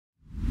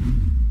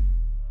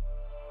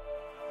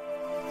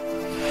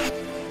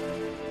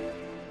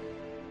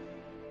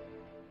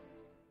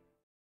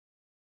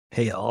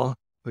Hey all,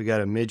 we got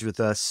a Midge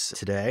with us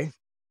today.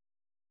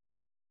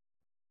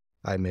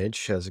 Hi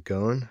Midge, how's it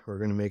going? We're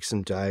going to make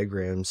some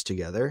diagrams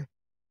together.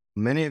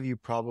 Many of you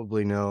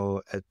probably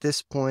know at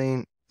this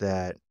point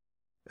that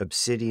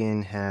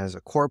Obsidian has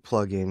a core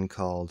plugin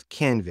called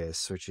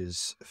Canvas, which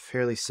is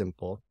fairly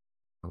simple.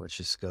 Let's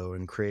just go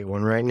and create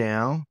one right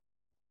now.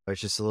 It's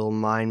just a little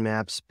mind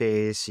map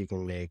space. You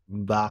can make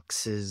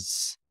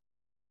boxes,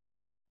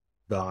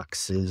 and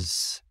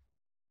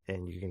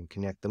you can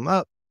connect them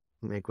up,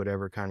 make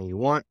whatever kind of you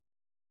want.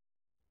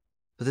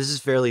 But this is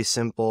fairly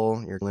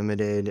simple. You're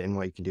limited in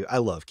what you can do. I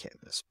love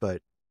Canvas,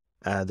 but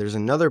there's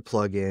another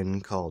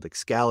plugin called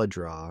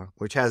Excalidraw,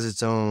 which has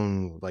its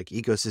own like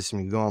ecosystem. You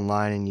can go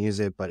online and use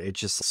it, but it's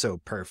just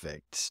so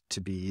perfect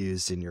to be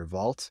used in your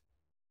vault.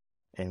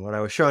 And what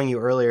I was showing you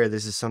earlier,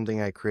 this is something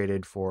I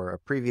created for a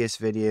previous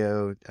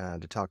video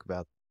to talk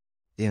about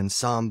the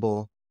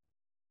ensemble.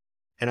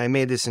 And I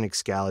made this in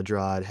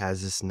Excalidraw. It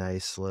has this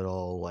nice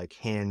little like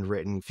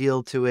handwritten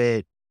feel to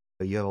it.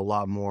 But you have a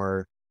lot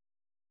more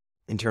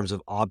in terms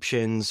of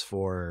options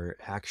for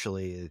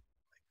actually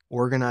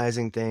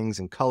organizing things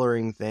and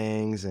coloring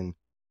things and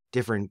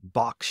different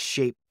box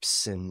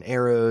shapes and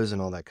arrows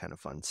and all that kind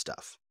of fun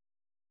stuff.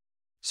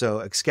 So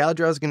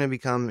Excalidraw is going to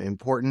become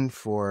important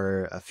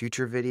for a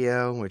future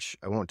video, which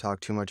I won't talk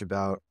too much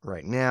about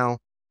right now,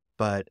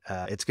 but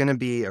it's going to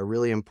be a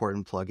really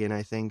important plugin,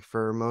 I think,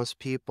 for most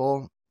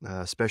people,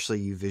 especially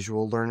you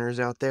visual learners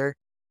out there.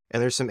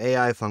 And there's some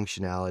AI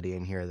functionality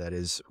in here that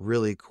is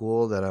really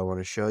cool that I want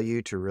to show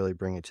you to really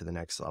bring it to the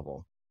next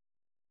level.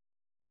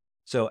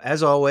 So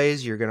as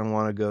always, you're going to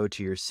want to go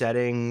to your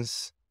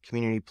settings,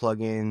 community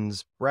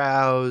plugins,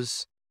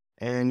 browse,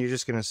 and you're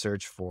just going to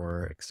search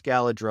for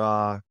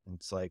Excalidraw.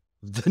 It's like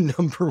the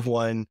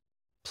 #1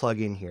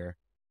 plugin here.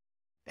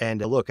 And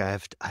look, I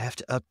have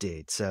to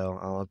update, so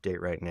I'll update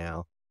right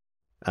now.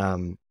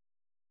 But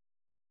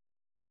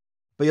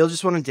you'll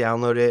just want to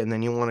download it, and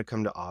then you'll want to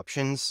come to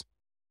options.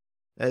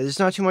 There's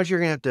not too much you're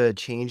going to have to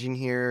change in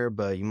here,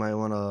 but you might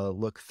want to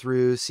look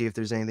through, see if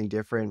there's anything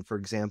different. For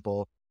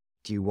example,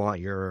 do you want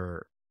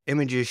your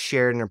images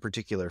shared in a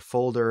particular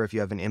folder? If you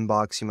have an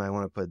inbox, you might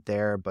want to put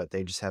there, but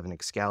they just have an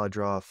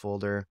Excalidraw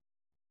folder.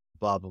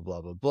 Blah, blah,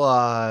 blah, blah,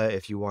 blah.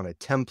 If you want a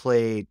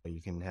template,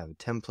 you can have a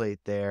template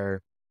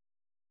there.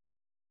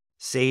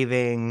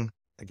 Saving.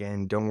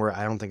 Again, don't worry.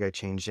 I don't think I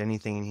changed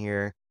anything in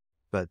here,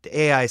 but the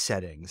AI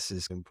settings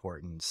is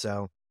important.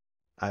 So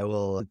I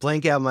will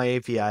blank out my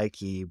API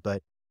key,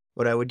 but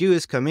what I would do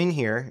is come in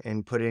here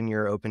and put in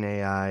your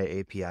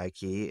OpenAI API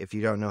key. If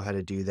you don't know how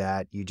to do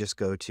that, you just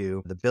go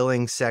to the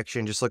billing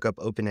section, just look up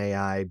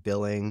OpenAI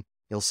billing.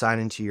 You'll sign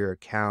into your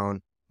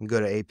account and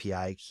go to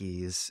API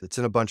keys. It's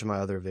in a bunch of my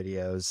other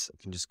videos. You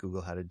can just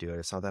Google how to do it.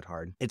 It's not that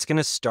hard. It's going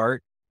to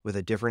start with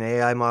a different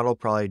AI model,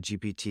 probably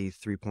GPT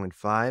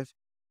 3.5.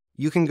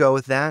 You can go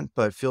with that,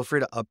 but feel free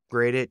to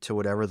upgrade it to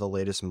whatever the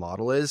latest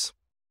model is.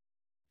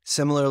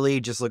 Similarly,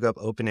 just look up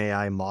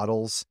OpenAI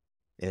models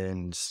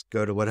and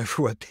go to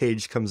whatever web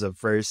page comes up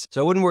first.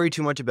 So I wouldn't worry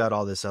too much about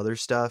all this other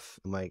stuff.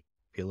 It might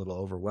be a little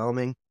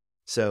overwhelming.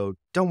 So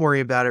don't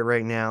worry about it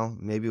right now.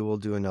 Maybe we'll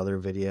do another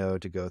video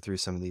to go through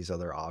some of these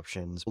other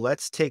options.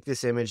 Let's take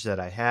this image that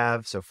I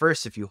have. So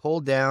first, if you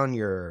hold down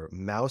your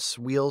mouse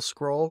wheel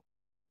scroll,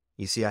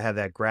 you see I have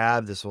that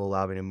grab. This will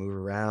allow me to move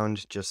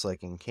around just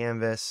like in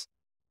Canvas.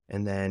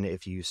 And then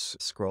if you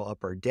scroll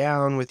up or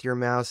down with your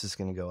mouse, it's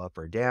going to go up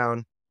or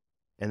down.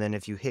 And then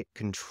if you hit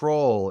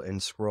Control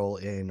and scroll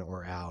in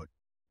or out,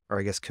 or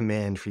I guess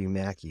Command for you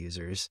Mac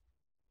users,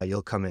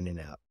 you'll come in and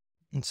out.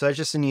 And so that's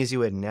just an easy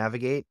way to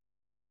navigate.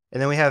 And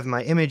then we have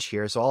my image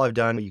here. So all I've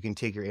done, you can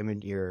take your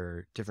image,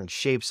 your different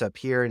shapes up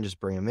here and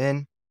just bring them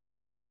in.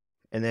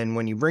 And then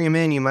when you bring them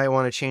in, you might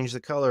want to change the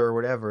color or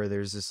whatever.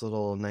 There's this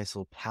nice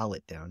little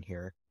palette down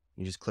here.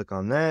 You just click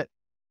on that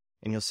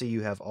and you'll see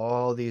you have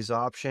all these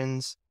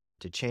options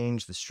to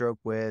change the stroke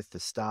width, the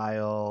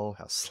style,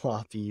 how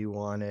sloppy you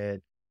want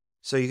it.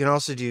 So you can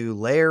also do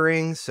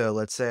layering. So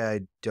let's say I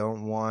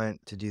don't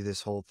want to do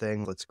this whole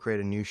thing. Let's create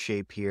a new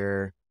shape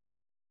here.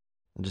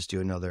 I'll just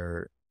do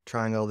another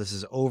triangle. This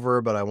is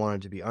over, but I want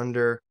it to be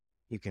under.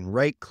 You can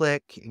right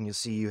click and you'll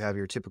see you have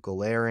your typical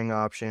layering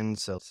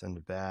options. So send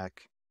it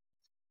back.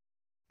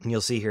 And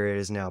you'll see here it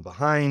is now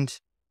behind.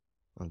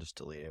 I'll just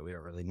delete it. We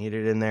don't really need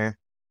it in there.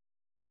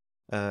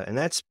 And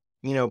that's,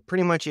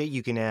 pretty much it.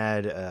 You can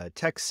add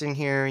text in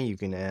here. You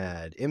can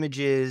add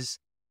images.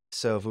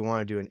 So if we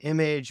want to do an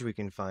image, we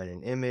can find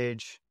an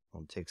image.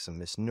 I'll take some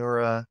Miss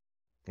Nura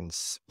and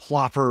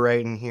plop her right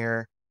in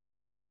here.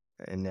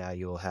 And now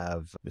you'll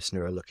have Miss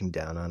Nura looking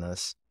down on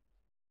us.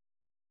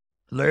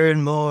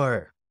 Learn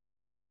more.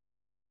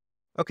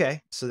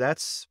 Okay, so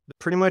that's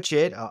pretty much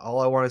it.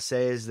 All I want to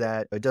say is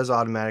that it does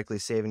automatically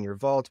save in your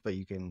vault, but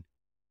you can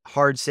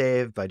hard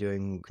save by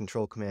doing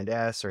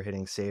Control-Command-S or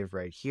hitting save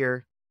right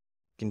here.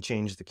 You can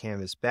change the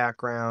canvas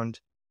background.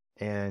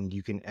 And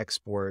you can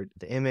export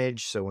the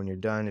image. So when you're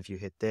done, if you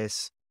hit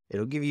this,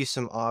 it'll give you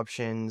some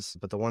options.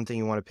 But the one thing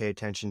you want to pay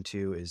attention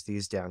to is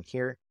these down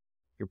here.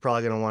 you're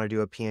probably going to want to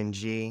do a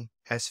PNG.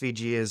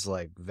 SVG is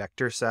like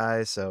vector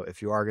size, so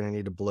if you are going to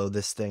need to blow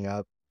this thing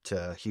up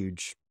to a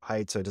huge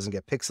height so it doesn't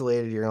get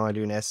pixelated, you're going to want to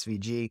do an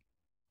SVG.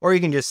 Or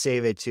you can just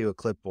save it to a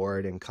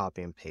clipboard and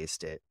copy and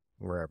paste it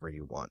wherever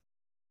you want.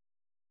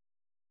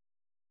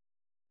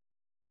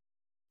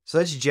 So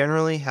that's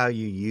generally how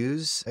you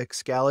use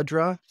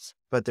Excalidraw,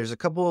 but there's a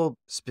couple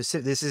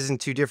specific, this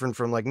isn't too different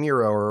from like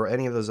Miro or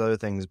any of those other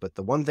things, but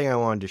the one thing I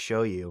wanted to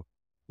show you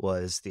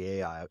was the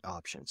AI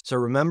options. So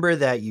remember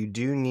that you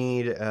do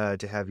need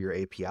to have your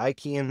API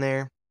key in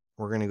there.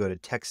 We're going to go to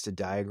text to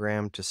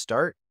diagram to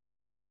start.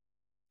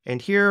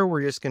 And here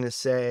we're just going to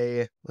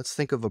say, let's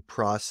think of a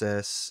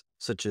process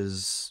such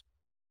as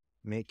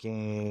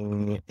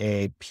making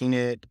a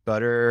peanut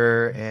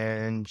butter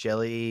and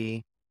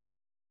jelly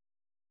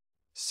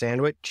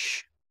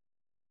sandwich.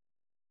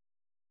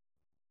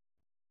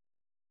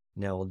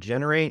 Now we'll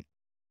generate.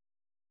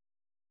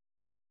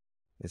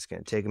 It's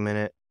going to take a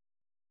minute.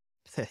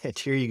 And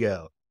here you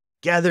go.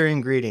 Gather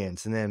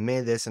ingredients, and then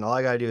made this, and all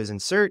I got to do is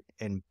insert,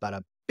 and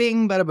bada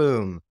bing, bada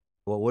boom.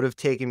 What would have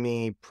taken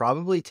me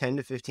probably 10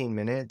 to 15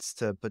 minutes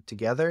to put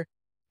together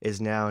is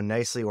now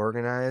nicely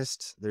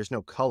organized. There's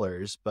no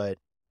colors, but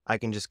I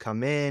can just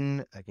come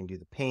in, I can do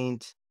the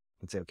paint,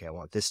 and say, okay, I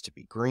want this to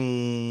be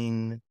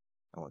green,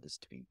 I want this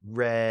to be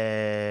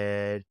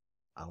red,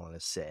 I want to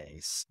say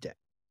step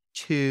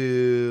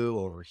 2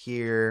 over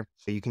here.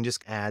 So you can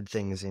just add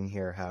things in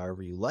here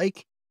however you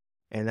like,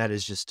 and that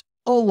is just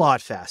a lot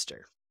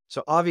faster.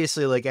 So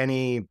obviously, like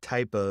any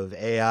type of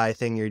AI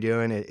thing you're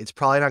doing, it's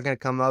probably not going to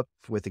come up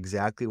with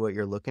exactly what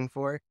you're looking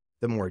for.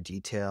 The more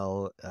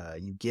detail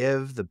you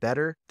give, the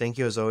better. Thank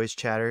you as always,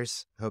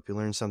 chatters. I hope you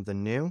learned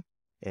something new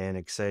and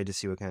excited to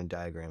see what kind of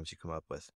diagrams you come up with.